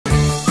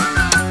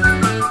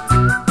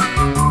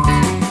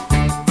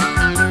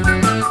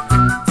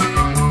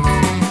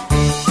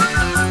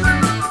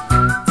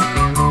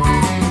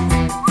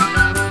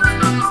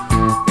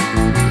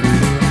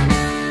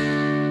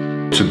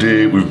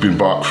today we've been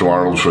back from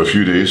Ireland for a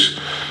few days.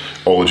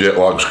 All the jet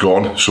lag's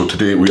gone, so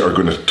today we are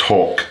going to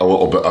talk a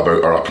little bit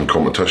about our up and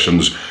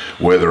competitions,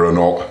 whether or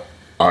not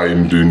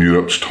I'm doing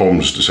Europe's.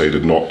 Tom's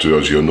decided not to,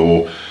 as you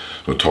know.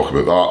 We'll talk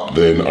about that.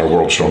 Then our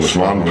World's Strongest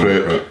Man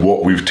prep,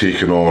 what we've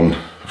taken on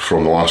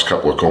from the last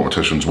couple of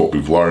competitions, what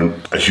we've learned.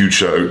 A huge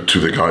shout out to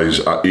the guys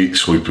at 8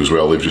 Sleep as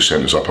well. They've just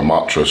sent us up a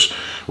mattress,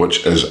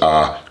 which is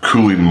a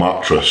cooling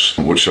mattress,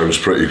 which sounds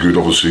pretty good.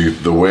 Obviously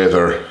the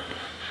weather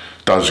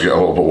does get a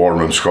little bit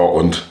warmer in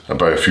Scotland,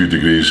 by a few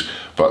degrees,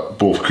 but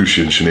both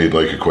Cushy and Sinead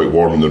like it quite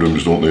warm in the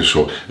rooms, don't they?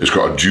 So it's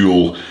got a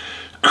dual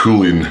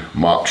cooling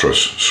mattress.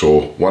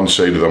 So one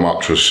side of the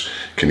mattress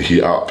can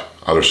heat up,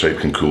 other side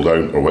can cool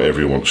down, or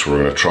whatever you want. So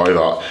we're going to try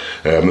that.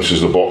 This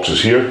is the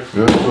boxes here.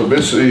 Yeah, so it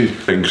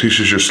basically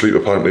increases your sleep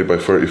apparently by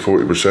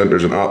 30-40%.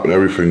 There's an app and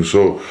everything.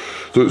 So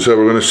we're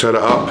going to set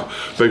it up.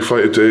 Big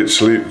Fight to 8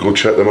 Sleep. Go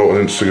check them out on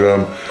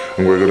Instagram,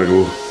 and we're going to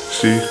go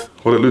see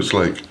what it looks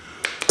like.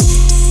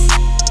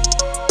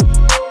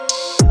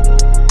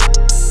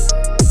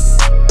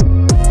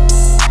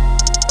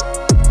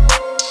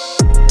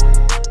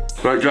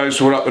 Right guys,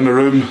 so we're up in the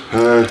room.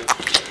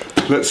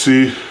 Let's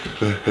see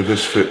if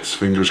this fits,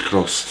 fingers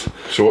crossed.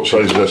 So what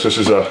size is this? This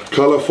is a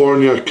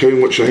California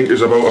King, which I think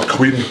is about a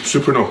Queen,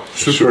 Super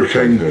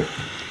King yeah,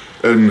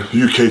 in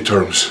UK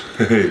terms.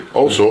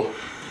 Also,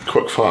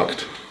 quick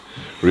fact,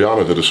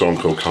 Rihanna did a song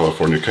called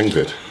California King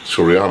did.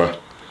 So Rihanna,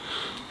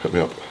 hit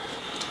me up.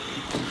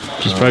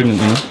 She's pregnant,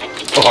 you know?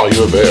 Oh,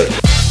 you're there.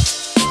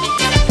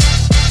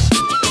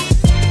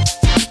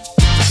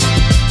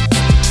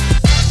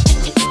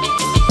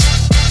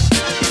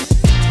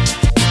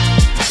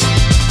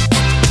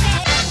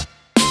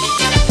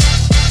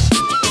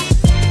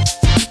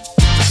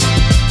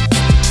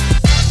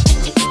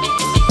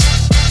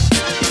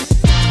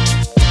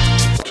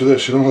 To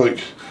this, you know,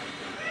 like,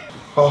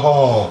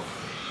 oh,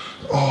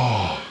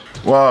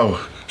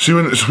 wow. See,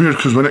 when it's weird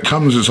because when it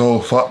comes, it's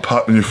all flat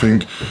packed, and you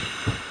think,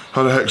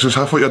 how the heck is this?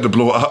 I thought you had to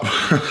blow it up.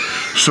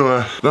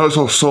 So now it's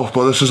all soft,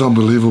 but this is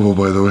unbelievable,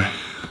 by the way.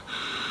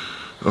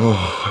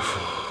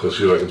 Oh, Let's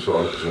see if I can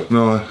sort it.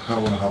 No, I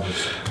don't want to have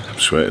this. I'm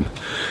sweating.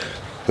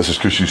 This is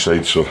Cushy's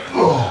side, so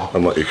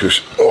unlucky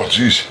Cush. Oh,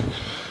 jeez.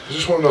 I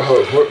just want to know how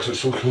it works.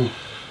 It's so cool.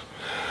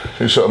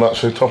 Can you sit on that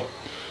side, Tom?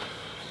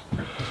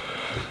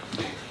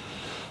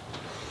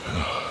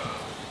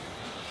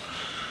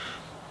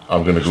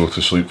 I'm going to go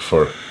to sleep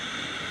for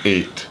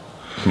 8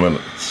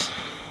 minutes.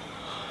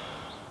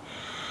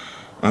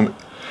 I'm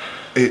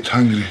 8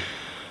 hungry.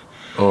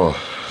 Oh,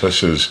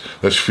 this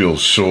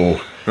feels so.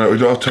 Right, we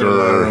don't have to turn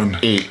that around.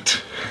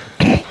 8.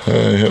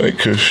 Right,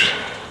 Cush.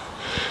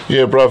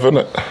 Yeah, bruv,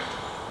 innit?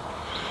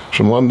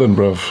 From London,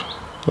 bruv.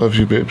 Love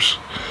you, babes.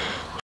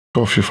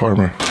 Off you,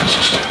 farmer.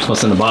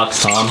 What's in the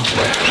box, Tom?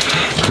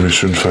 We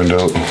soon find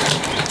out.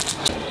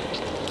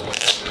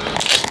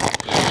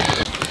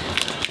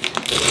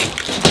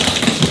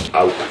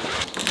 Out.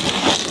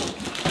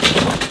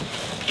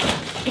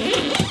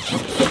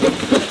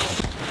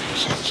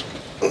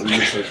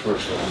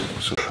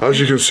 As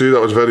you can see, that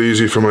was very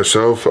easy for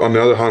myself. On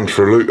the other hand,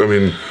 for Luke, I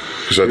mean,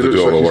 Because I had to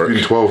do all the work.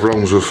 He's been 12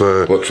 rounds with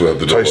Literally had to do all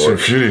the Tyson work.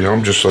 Fury.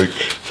 I'm just like,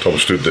 Tom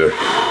stood there.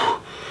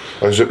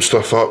 I zipped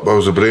stuff up. I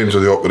was the brains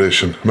of the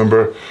operation.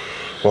 Remember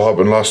what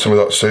happened last time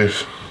with that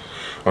safe?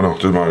 I know,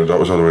 didn't matter, that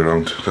was the other way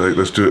around. Like,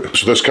 let's do it.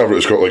 So this cover,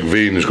 it's got like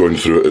veins going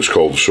through it, it's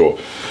called. So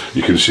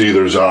you can see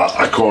there's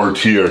a cord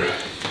here.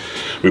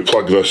 We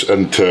plug this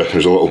into,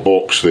 there's a little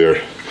box there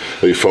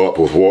that you fill up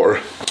with water,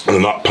 and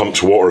then that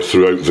pumps water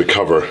throughout the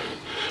cover,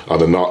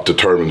 and then that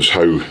determines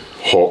how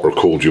hot or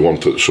cold you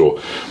want it. So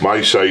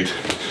my side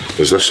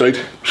is this side.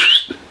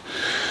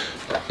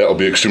 It'll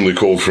be extremely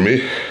cold for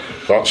me.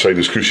 That side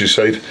is Cushy's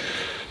side.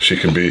 She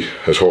can be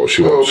as hot as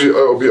she wants.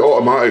 It'll be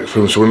automatic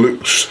for him, so when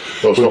Luke's...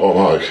 No, it's not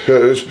automatic. Yeah,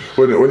 it is.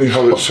 When you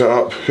have it set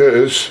up, yeah, it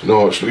is.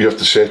 No, you have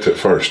to set it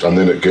first, and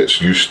then it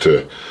gets used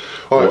to.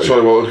 Alright,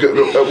 sorry, well, it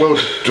will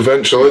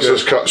eventually. So this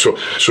is cut. So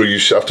you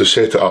have to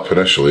set it up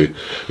initially.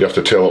 You have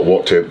to tell it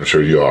what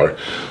temperature you are.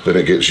 Then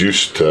it gets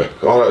used to.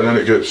 Alright, and then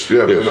it gets,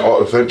 yeah,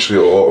 but eventually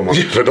it'll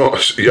automatically. Yeah, but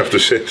not. You have to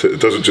set it. It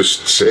doesn't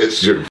just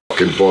set your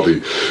fucking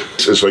body.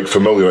 It's like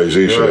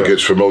familiarisation. Yeah. It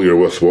gets familiar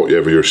with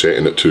whatever you're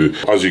setting it to.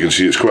 As you can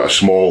see, it's quite a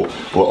small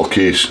little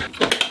case.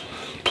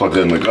 Plugged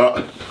in like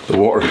that. The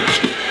water.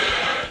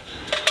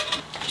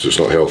 So it's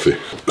not healthy.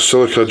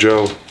 Silica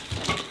gel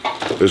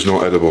is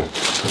not edible.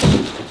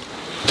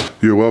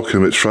 You're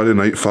welcome, it's Friday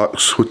Night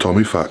Facts with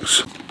Tommy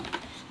Facts.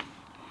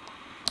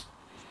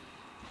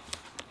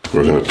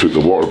 We're going to put the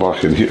water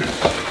back in here.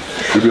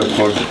 Should be a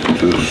plug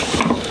to this.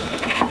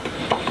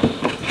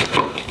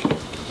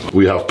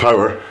 We have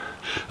power.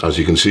 As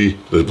you can see,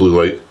 the blue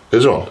light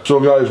is on. So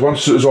guys,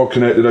 once it is all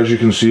connected, as you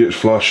can see, it's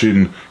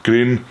flashing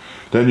green.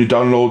 Then you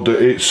download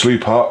the 8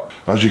 Sleep app.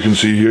 As you can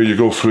see here, you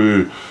go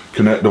through,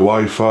 connect the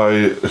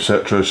Wi-Fi,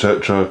 etc,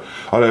 etc,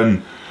 and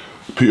then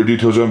put your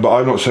details in. But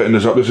I'm not setting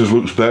this up. This is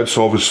Luke's bed,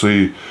 so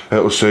obviously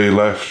it'll say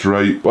left,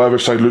 right, whatever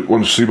side Luke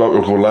wants to sleep at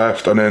will go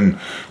left, and then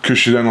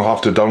Cushy then will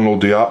have to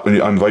download the app and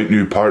you invite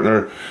new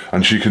partner,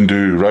 and she can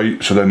do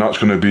right. So then that's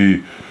going to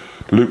be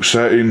Luke's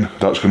setting,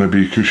 that's going to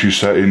be Cushy's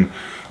setting,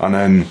 and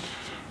then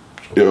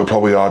it'll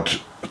probably add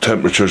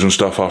temperatures and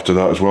stuff after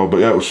that as well. But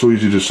yeah, it was so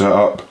easy to set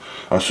up.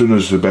 As soon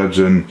as the bed's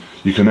in,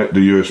 you connect the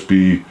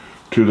USB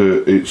to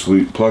the 8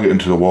 sleep, plug it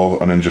into the wall,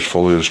 and then just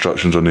follow the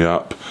instructions on the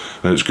app,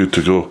 and it's good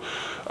to go.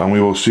 And we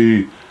will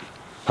see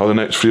how the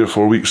next 3 or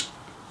 4 weeks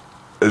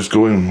is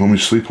going when we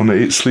sleep on the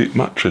 8 sleep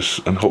mattress,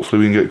 and hopefully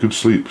we can get good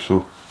sleep.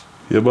 So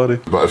yeah, buddy.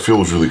 But it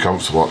feels really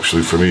comfortable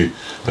actually for me.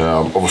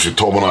 Obviously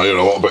Tom and I are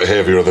a little bit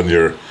heavier than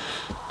your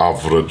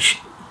average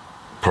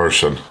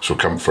person, so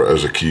comfort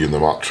is a key in the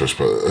mattress,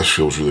 but this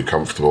feels really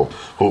comfortable.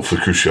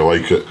 Hopefully Cushy, I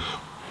like it.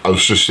 I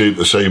was just saying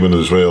to Simon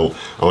as well,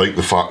 I like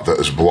the fact that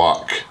it's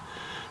black,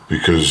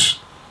 because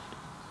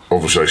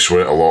obviously I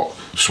sweat a lot,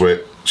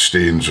 sweat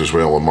stains as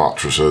well on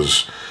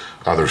mattresses,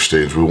 other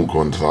stains, we won't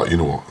go into that, you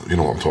know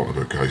what I'm talking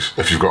about, guys.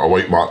 If you've got a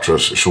white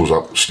mattress, it shows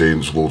up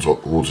stains, loads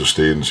of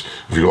stains.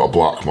 If you've got a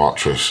black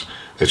mattress,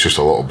 it's just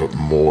a little bit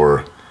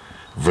more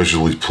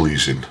visually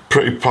pleasing.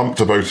 Pretty pumped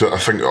about it. I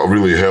think it'll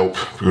really help,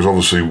 because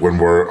obviously when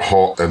we're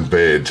hot in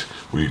bed,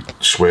 we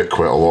sweat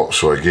quite a lot,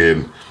 so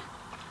again,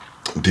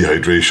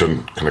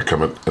 dehydration kind of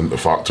come into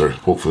factor.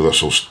 Hopefully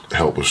this will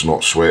help us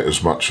not sweat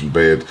as much in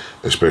bed,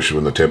 especially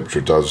when the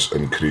temperature does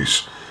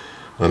increase.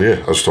 And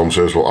yeah, as Tom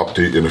says, we'll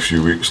update you in a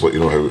few weeks, let you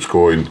know how it's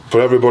going. For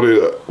everybody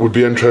that would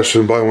be interested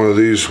in buying one of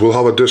these, we'll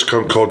have a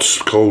discount code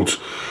called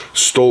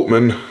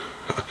Stoltman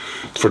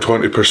for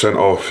 20%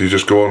 off. You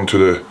just go on to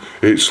the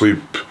 8 Sleep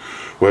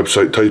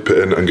website, type it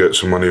in and get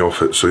some money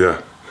off it. So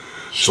yeah,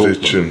 stay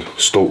tuned.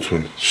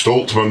 Stoltman.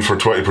 Stoltman for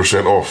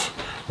 20% off.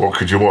 What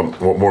could you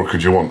want? What more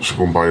could you want? So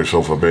go and buy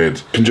yourself a bed.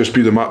 It can just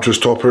be the mattress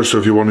topper, so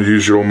if you want to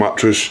use your own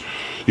mattress,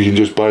 you can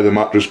just buy the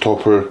mattress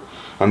topper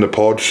and the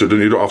pod, so then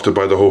you don't have to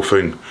buy the whole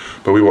thing.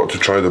 But we want to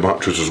try the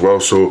mattress as well,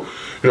 so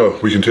you know,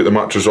 we can take the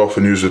mattress off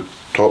and use the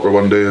topper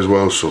one day as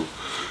well, so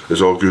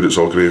it's all good, it's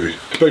all gravy.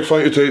 Big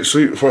thank you to 8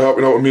 Sleep for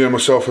helping out with me and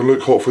myself and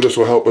Luke. Hopefully this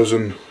will help us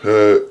in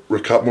more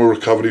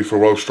recovery for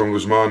World's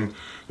Strongest Man.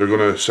 They're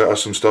going to set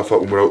us some stuff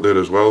up when we're out there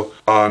as well.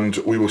 And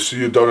we will see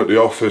you down at the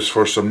office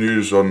for some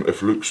news on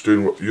if Luke's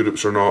doing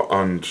Europe's or not,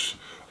 and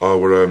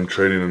our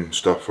training and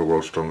stuff for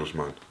World's Strongest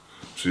Man.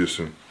 See you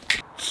soon.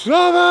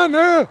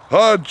 Savannah,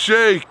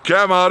 oggi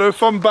chiamare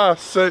from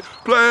Bassett,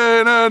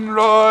 plain and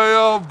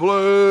royal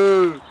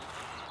blue.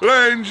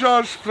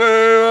 Rangers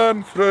through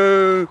and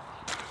through,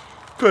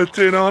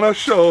 putting on a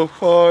show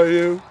for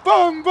you.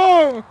 Boom,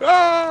 boom,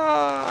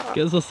 ah!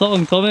 Give us a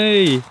song,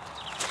 Tommy.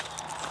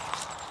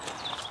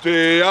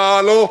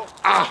 Diallo,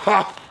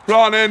 aha,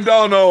 running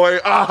down the way,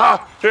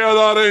 aha, hear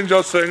the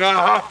Rangers sing,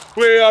 aha,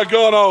 we are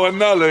gonna win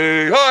the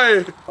league,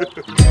 hey!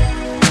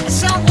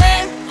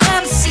 Somewhere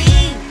on the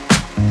sea,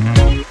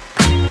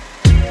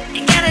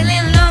 it got a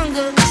little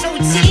longer, so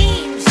it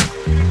seems.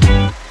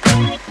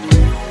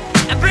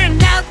 I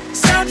burned out,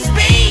 so to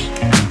speak.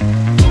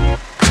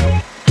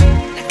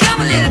 Now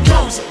come a little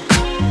closer.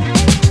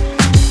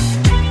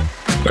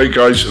 Right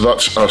guys,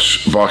 that's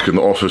us back in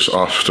the office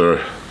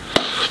after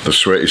the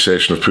sweaty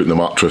session of putting the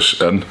mattress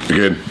in.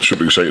 Again,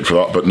 super excited for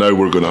that, but now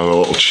we're going to have a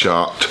little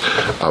chat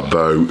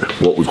about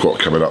what we've got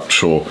coming up.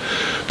 So,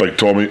 Big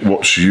Tommy,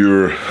 what's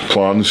your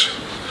plans?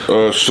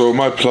 So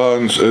my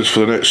plans is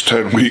for the next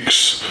 10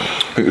 weeks,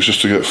 I think it's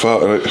just to get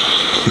fat, right?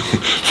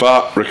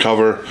 Fat,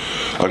 recover,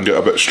 and get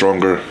a bit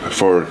stronger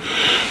for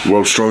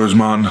World's Strongest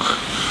Man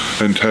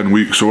in 10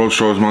 weeks. So World's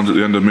Strongest Man's at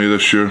the end of May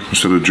this year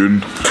instead of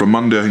June. From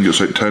Monday I think it's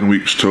like 10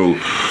 weeks till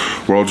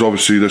Worlds.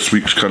 Obviously this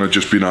week's kind of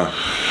just been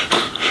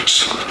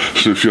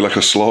so if you're like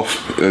a sloth,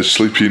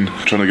 sleeping,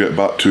 trying to get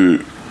back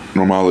to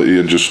normality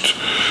and just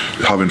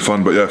having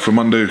fun. But yeah, from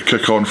Monday,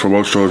 kick on for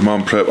World's Strongest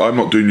Man prep. I'm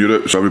not doing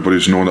Europe, so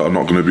everybody's known that I'm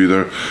not going to be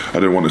there. I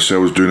didn't want to say I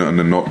was doing it and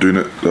then not doing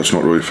it. That's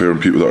not really fair on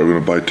people that are going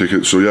to buy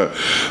tickets. So yeah,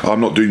 I'm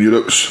not doing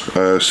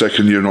Europe's.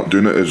 Second year not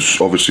doing it is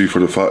obviously for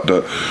the fact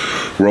that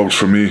Worlds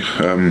for me,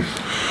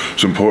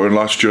 it's important.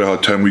 Last year I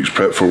had 10 weeks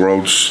prep for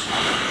Worlds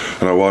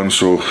and I won,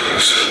 so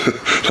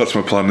that's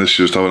my plan this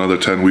year, is to have another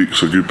 10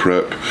 weeks of good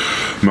prep.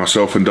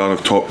 Myself and Dan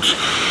have talked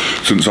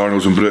since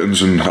Arnold's and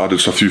Britain's and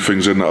added a few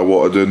things in that I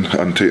wanted in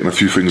and taken a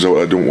few things out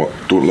I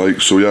don't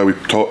like. So yeah, we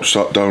talked,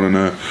 sat down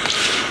and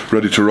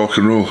ready to rock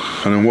and roll.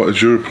 And then what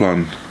is your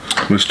plan,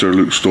 Mr.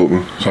 Luke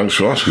Stoltman? Thanks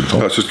for asking, Tom.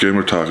 That's his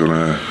gamer tag on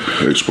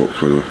Xbox,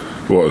 by the way.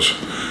 What is?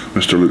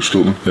 Mr. Luke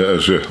Stoltman. Yeah, it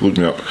is, yeah. Look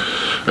me up.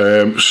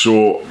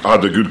 So I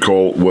had a good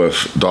call with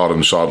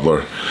Darren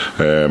Sadler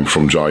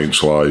from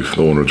Giants Live,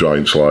 the owner of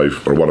Giants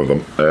Live, or one of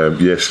them,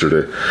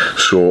 yesterday.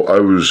 So I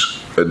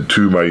was in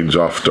two minds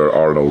after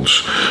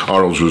Arnold's.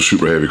 Arnold's was a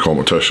super heavy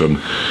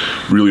competition.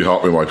 Really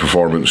happy with my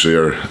performance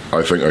there.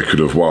 I think I could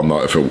have won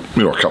that if a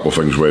couple of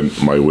things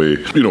went my way.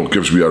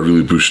 Gives me a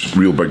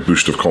real big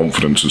boost of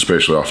confidence,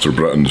 especially after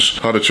Britain's.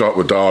 Had a chat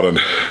with Darren.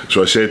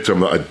 So I said to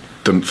him that I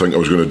didn't think I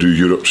was going to do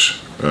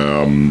Europe's.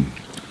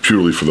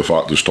 Purely for the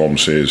fact, as Tom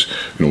says,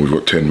 we've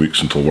got 10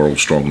 weeks until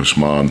World's Strongest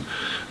Man.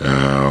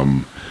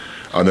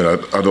 And then I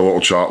had a little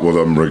chat with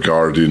him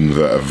regarding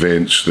the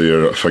events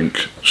there. I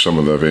think some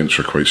of the events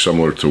are quite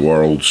similar to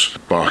Worlds,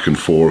 back and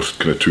forth,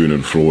 kind of to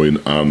and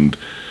froing, and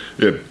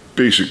yeah,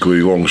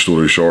 basically, long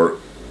story short,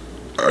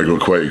 I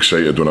got quite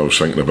excited when I was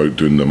thinking about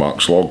doing the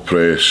max log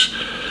press,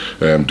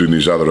 doing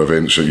these other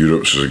events at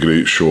Europe's is a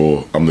great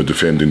show. I'm the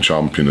defending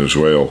champion as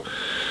well.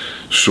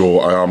 So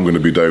I am going to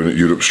be down at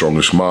Europe's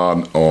Strongest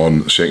Man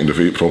on 2nd of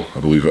April,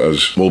 I believe it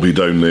is. We'll be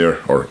down there,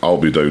 or I'll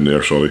be down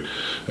there, sorry,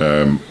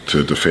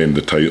 to defend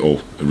the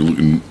title. I'm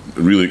looking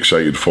really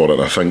excited for it.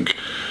 I think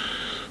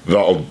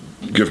that'll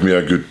give me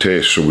a good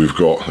test. So we've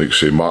got, like I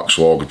say, max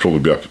log, there'll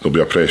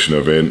be a pressing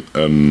event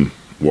in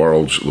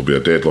Worlds, there'll be a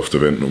deadlift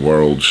event in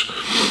Worlds,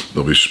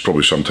 there'll be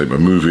probably some type of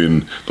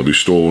moving, there'll be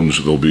stones,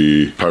 there'll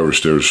be power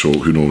stairs, so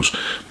who knows.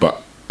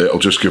 But it'll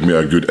just give me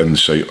a good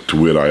insight to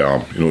where I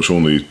am. You know, it's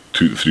only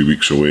 2 to 3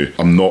 weeks away.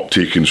 I'm not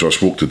taking, so I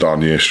spoke to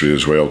Dan yesterday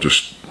as well,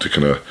 just to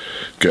kind of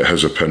get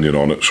his opinion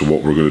on it. So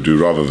what we're going to do,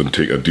 rather than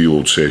take a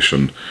deload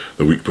session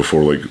the week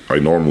before like I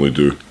normally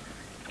do,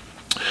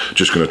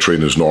 just going to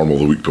train as normal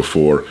the week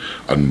before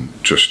and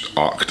just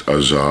act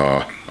as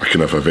a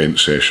kind of event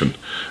session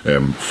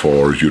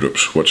for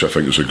Europe's, which I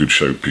think is a good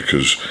shout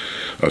because,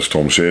 as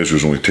Tom says,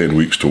 there's only 10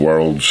 weeks to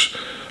Worlds.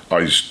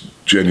 I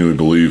genuinely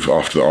believe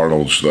after the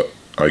Arnold's that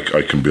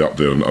I can be up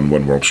there and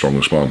win World's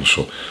Strongest Man.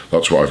 So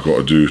that's what I've got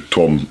to do.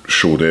 Tom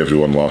showed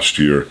everyone last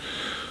year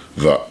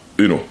that,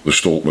 you know, the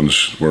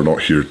Stoltmans, we're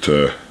not here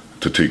to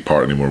take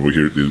part anymore. We're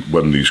here to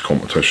win these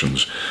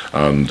competitions,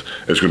 and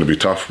it's going to be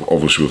tough,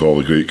 obviously, with all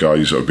the great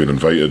guys that have been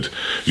invited.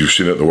 You've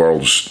seen it, the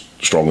World's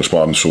Strongest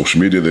Man on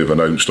social media, they've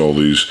announced all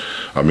these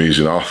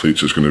amazing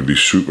athletes. It's going to be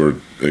super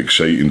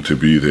exciting to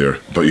be there.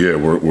 But yeah,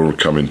 we're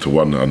coming to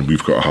win, and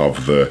we've got to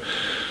have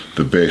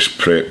the best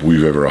prep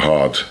we've ever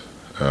had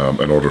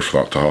in order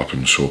for that to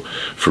happen. So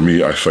for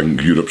me, I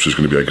think Europe's is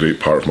going to be a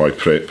great part of my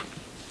prep,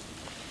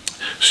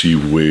 see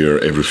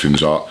where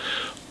everything's at.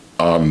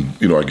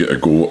 And, you know, I get a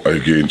go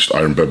against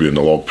Iron Bibby in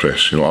the log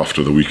press. You know,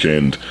 after the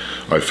weekend,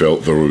 I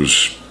felt there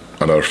was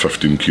another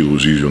 15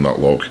 kilos easy on that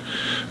log.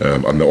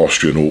 And the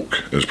Austrian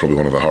oak is probably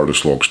one of the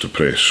hardest logs to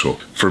press. So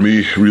for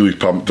me, really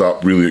pumped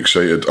up, really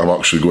excited. I'm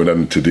actually going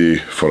in today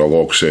for a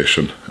log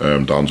session.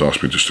 Dan's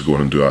asked me just to go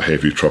in and do a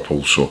heavy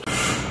triple. So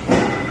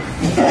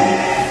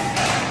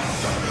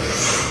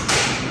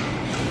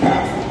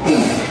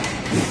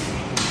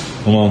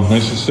come on,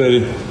 nice and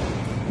steady,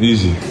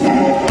 easy.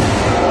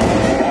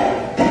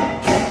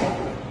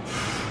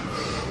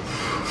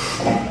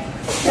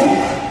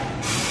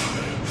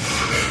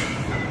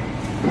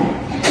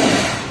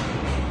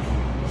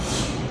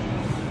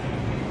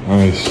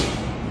 Nice.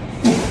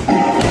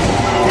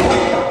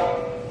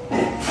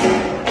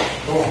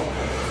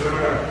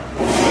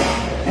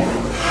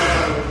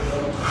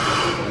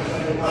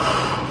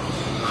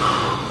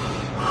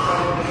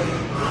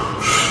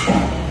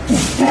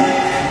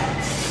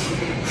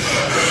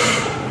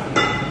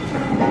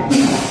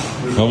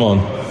 Come on.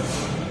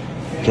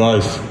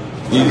 Drive.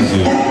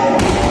 Easy.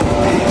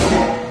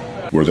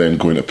 we're then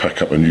going to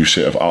pick up a new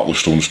set of Atlas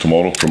stones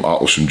tomorrow from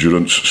Atlas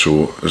Endurance,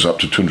 so is up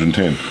to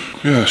 210.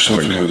 Yeah,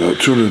 something like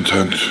that.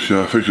 210.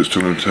 Yeah, I think it's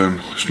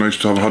 210. It's nice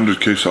to have a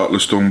 100k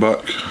Atlas stone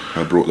back.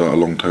 I brought that a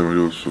long time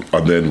ago. So.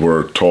 And then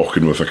we're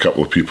talking with a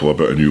couple of people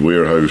about a new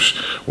warehouse.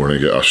 We're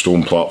going to get a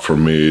stone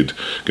platform made,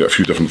 get a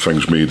few different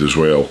things made as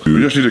well. We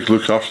just need to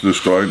look after the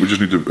stone. We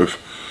just need to,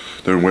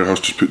 if they're in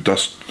warehouse, just put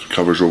dust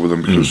covers over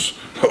them, because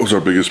that was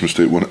our biggest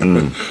mistake when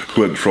it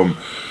went from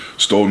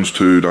stones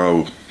to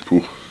now.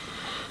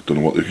 Don't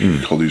know what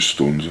they call these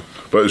stones.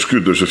 But it's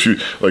good, there's a few,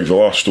 like the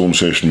last stone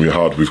session we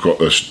had, we've got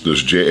this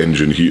jet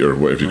engine heater,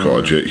 whatever you call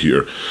it, a jet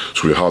heater.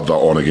 So we had that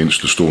on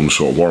against the stones,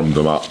 so it warmed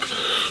them up.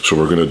 So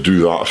we're going to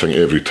do that, I think,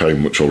 every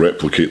time, which will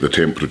replicate the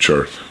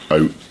temperature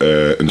out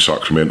in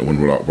Sacramento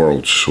when we're at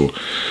Worlds. So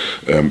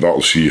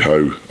that'll see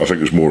how, I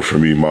think it's more for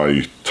me,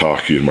 my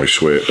tacky and my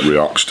sweat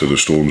reacts to the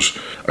stones.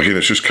 Again,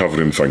 it's just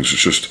covering things.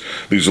 It's just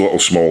these little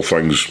small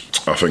things,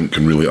 I think,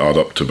 can really add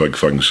up to big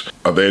things.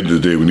 At the end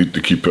of the day, we need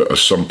to keep it as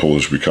simple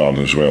as we can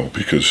as well,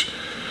 because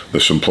the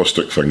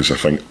simplistic things, I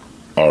think,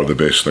 are the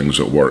best things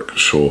that work.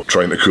 So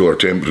trying to cool our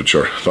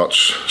temperature,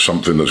 that's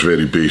something that's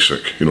very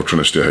basic. You know,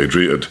 trying to stay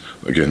hydrated,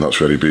 again, that's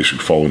very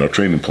basic. Following our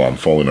training plan,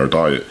 following our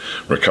diet,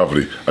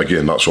 recovery,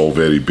 again, that's all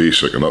very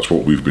basic, and that's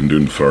what we've been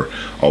doing for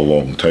a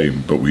long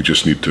time. But we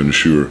just need to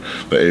ensure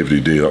that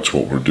every day that's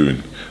what we're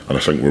doing, and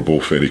I think we're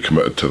both very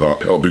committed to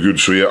that. It'll be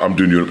good. So yeah, I'm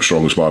doing Europe's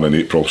Strongest Man in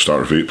April,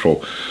 start of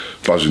April.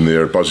 Buzzing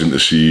there, buzzing to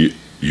see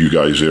you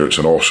guys there. It's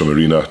an awesome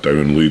arena down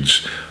in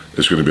Leeds.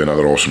 It's going to be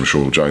another awesome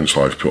show. Giants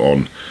Live put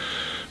on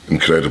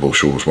incredible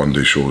shows,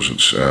 one-day shows.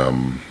 It's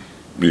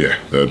yeah,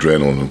 the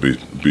adrenaline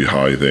will be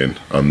high then.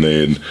 And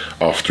then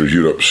after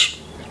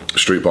Europe's,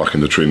 straight back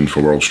into training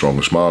for World's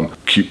Strongest Man.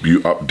 Keep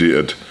you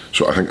updated.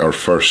 So I think our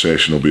first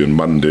session will be on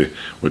Monday,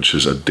 which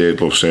is a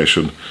deadlift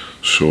session.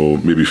 So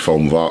maybe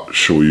film that,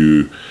 show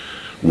you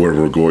where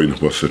we're going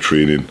with the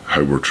training,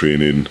 how we're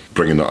training,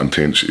 bringing that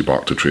intensity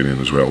back to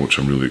training as well, which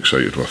I'm really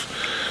excited with.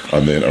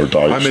 And then our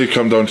diets. I may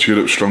come down to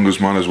Europe's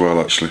Strongest Man as well,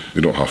 actually.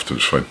 You don't have to,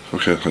 it's fine.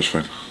 Okay, that's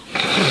fine.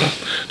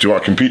 Do you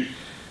want to compete?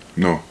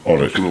 No.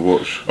 Alright. Gonna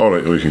watch.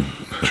 Alright, we can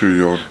Cheer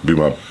you on. be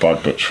my bad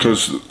bitch.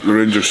 Because the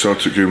Rangers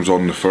Celtic game's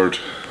on the 3rd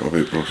of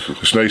April. So.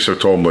 It's nice how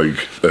Tom, like,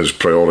 his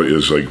priority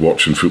is like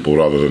watching football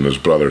rather than his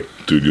brother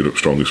doing Europe's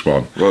Strongest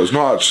Man. Well, it's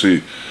not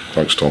actually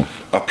Thanks, Tom.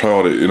 a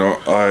priority, you know.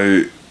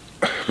 I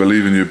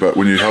believe in you, but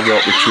when you have the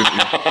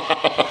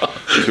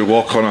opportunity to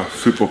walk on a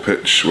football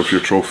pitch with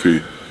your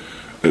trophy,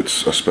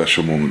 it's a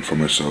special moment for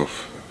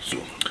myself. So.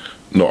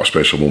 Not a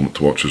special moment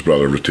to watch his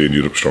brother retain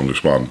Europe's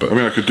Strongest Man, but I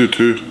mean, I could do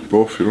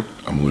both, you know.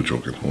 I'm only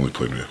joking. I'm only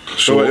playing with you.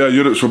 So yeah,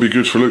 Europe's will be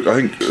good for look. I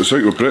think it's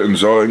like with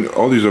Britain's. I think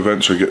all these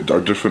events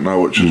are different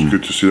now, which is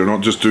good to see. They're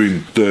not just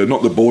doing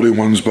not the boring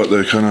ones, but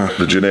the kind of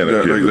the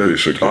generic, like the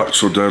basic.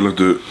 Axel Derlid,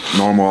 the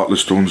normal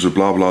Atlas Stones, the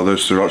blah blah.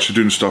 This they're actually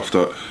doing stuff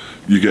that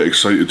you get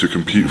excited to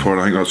compete for, and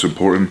I think that's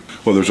important.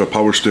 Well, there's a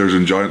power stairs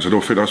in giants. I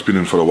don't think that's been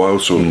in for a while,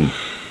 so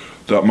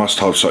that must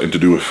have something to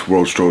do with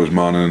World's Strongest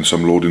Man and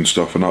some loading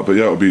stuff and that. But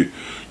yeah, it'll be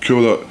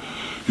cool that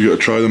you get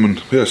to try them,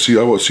 and yeah,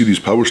 I want to see these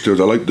power stairs.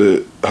 I like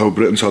how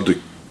Britain's had the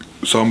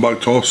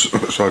sandbag toss.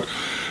 So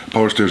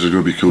power stairs is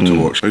going to be cool to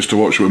watch. I used to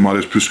watch it with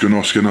Mariusz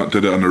Puszkanowski and that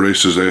did it, and the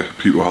races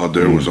people had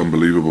there was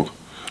unbelievable.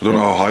 I don't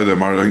know how high they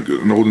are. I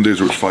think in the olden days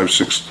it was 5,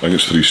 6. I think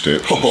it's 3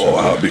 steps.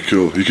 Oh, that'd be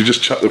cool. You could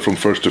just chat it from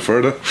first to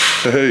further.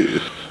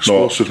 Hey,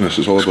 explosiveness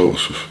is all about.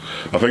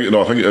 I think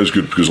it is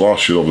good because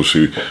last year,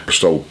 obviously,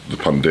 still the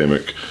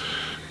pandemic.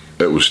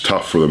 It was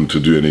tough for them to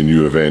do any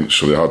new events,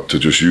 so they had to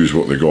just use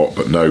what they got.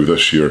 But now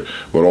this year,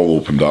 we're all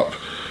opened up.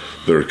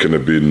 They're kind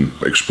of been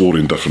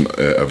exploring different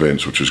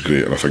events, which is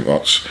great, and I think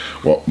that's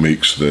what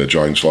makes the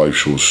Giants live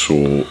shows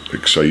so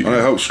exciting. And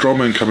it helps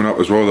strongmen coming up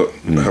as well, that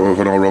have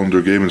an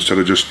all-rounder game instead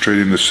of just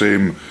training the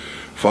same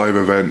 5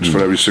 events for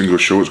every single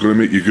show. It's going to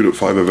make you good at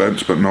 5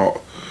 events, but not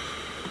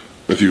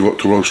if you go up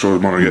to World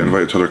Strongest Man or get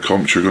invited to other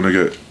comps, you're going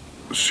to get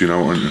seen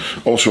out, aren't you?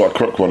 Also, a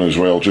quick one as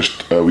well,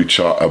 just a wee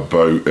chat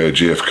about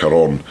JF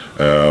Caron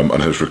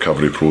and his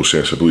recovery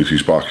process. I believe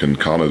he's back in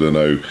Canada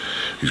now.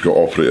 He's got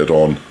operated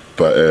on.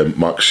 But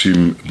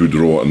Maxime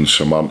Boudreau and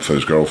Samantha,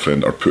 his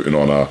girlfriend, are putting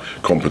on a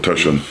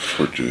competition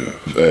for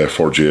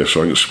JF.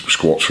 So I think it's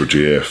squats for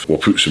JF. We'll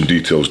put some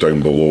details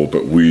down below,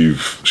 but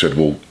we've said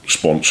we'll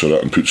sponsor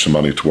it and put some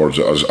money towards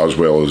it, as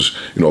well as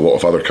a lot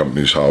of other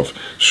companies have.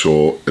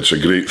 So it's a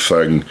great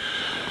thing.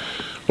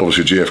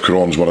 Obviously, JF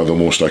Caron's one of the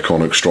most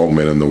iconic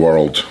strongmen in the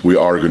world. We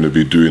are going to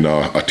be doing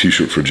a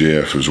t-shirt for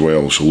JF as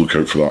well, so look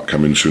out for that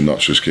coming soon.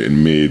 That's just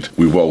getting made.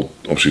 We will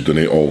obviously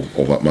donate all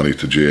that money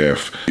to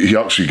JF. He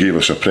actually gave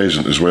us a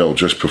present as well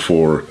just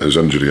before his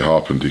injury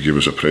happened. He gave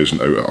us a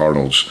present out at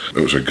Arnold's.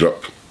 It was a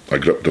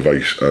grip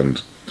device,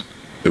 and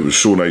it was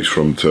so nice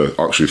for him to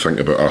actually think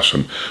about us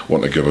and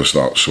want to give us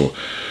that. So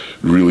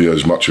really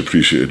is much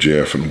appreciated,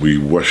 JF, and we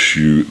wish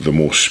you the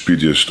most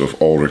speediest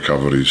of all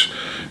recoveries.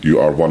 You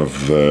are one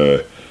of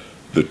the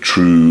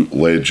true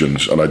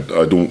legends, and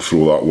I don't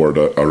throw that word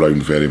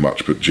around very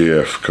much, but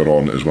JF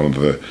Caron is one of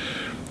the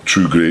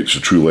true greats, the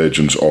true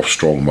legends of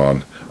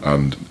strongman,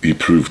 and he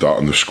proved that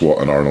in the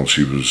squat in Arnold's.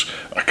 He was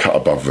a cut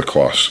above the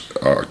class,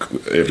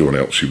 everyone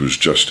else. He was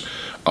just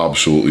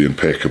absolutely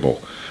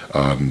impeccable,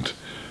 and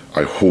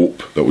I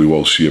hope that we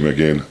will see him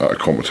again at a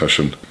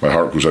competition. My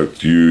heart goes out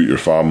to you, your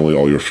family,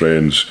 all your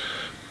friends.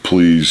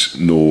 Please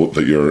know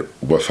that you're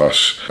with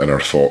us in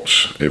our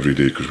thoughts every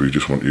day, because we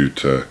just want you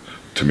to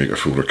make a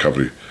full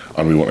recovery,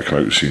 and we want to come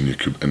out and see you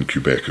in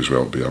Quebec as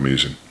well. It'd be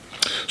amazing.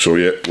 So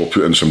yeah, we'll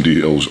put in some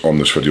details on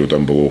this video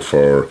down below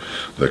for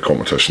the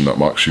competition that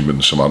Maxime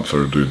and Samantha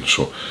are doing,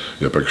 so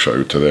yeah, big shout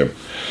out to them.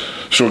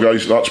 So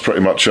guys, that's pretty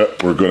much it.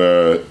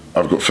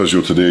 I've got physio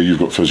today, you've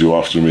got physio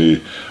after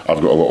me, I've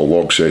got a little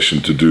log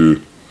session to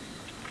do.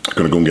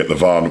 Gonna go and get the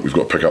van, we've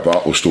got to pick up the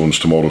Atlas Stones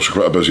tomorrow, so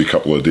quite a busy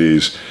couple of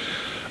days.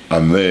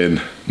 And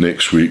then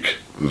next week,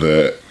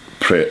 the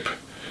prep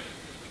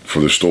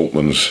for the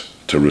Stoltmans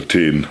to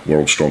retain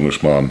World's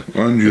Strongest Man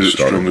and Europe's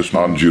Strongest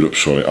Man. And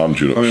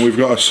Europe. I mean, we've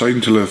got a sign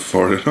to live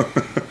for.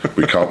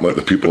 We can't let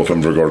the people of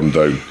Invergordon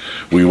down.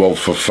 We will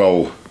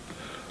fulfil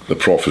the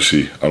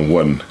prophecy and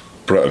win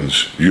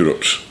Britain's,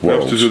 Europe's,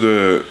 world's. We have to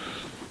do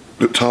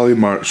the tally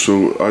march,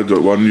 so I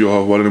got one, you'll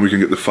have one, and we can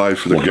get the 5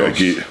 for the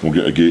We'll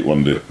get a gate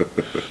one day.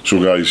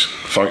 So guys,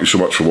 thank you so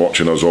much for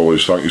watching. As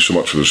always, thank you so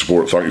much for the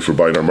support. Thank you for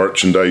buying our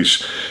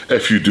merchandise.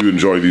 If you do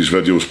enjoy these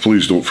videos,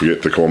 please don't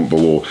forget to comment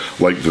below,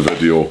 like the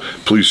video,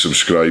 please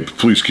subscribe,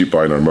 please keep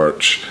buying our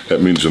merch.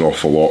 It means an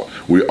awful lot.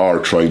 We are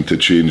trying to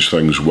change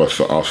things with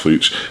the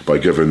athletes by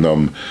giving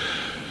them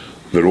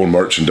their own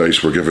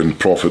merchandise. We're giving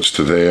profits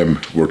to them.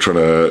 We're trying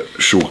to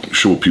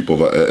show people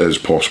that it is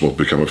possible to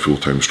become a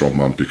full-time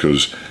strongman,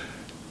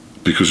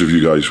 because of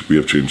you guys, we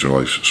have changed our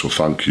lives. So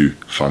thank you,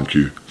 thank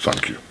you,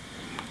 thank you.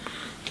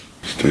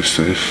 Stay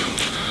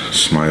safe,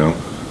 smile,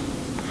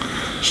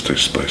 stay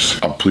spicy.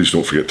 And please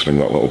don't forget to ring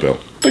that little bell.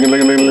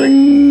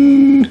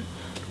 Ding-a-ling-a-ling-a-ling.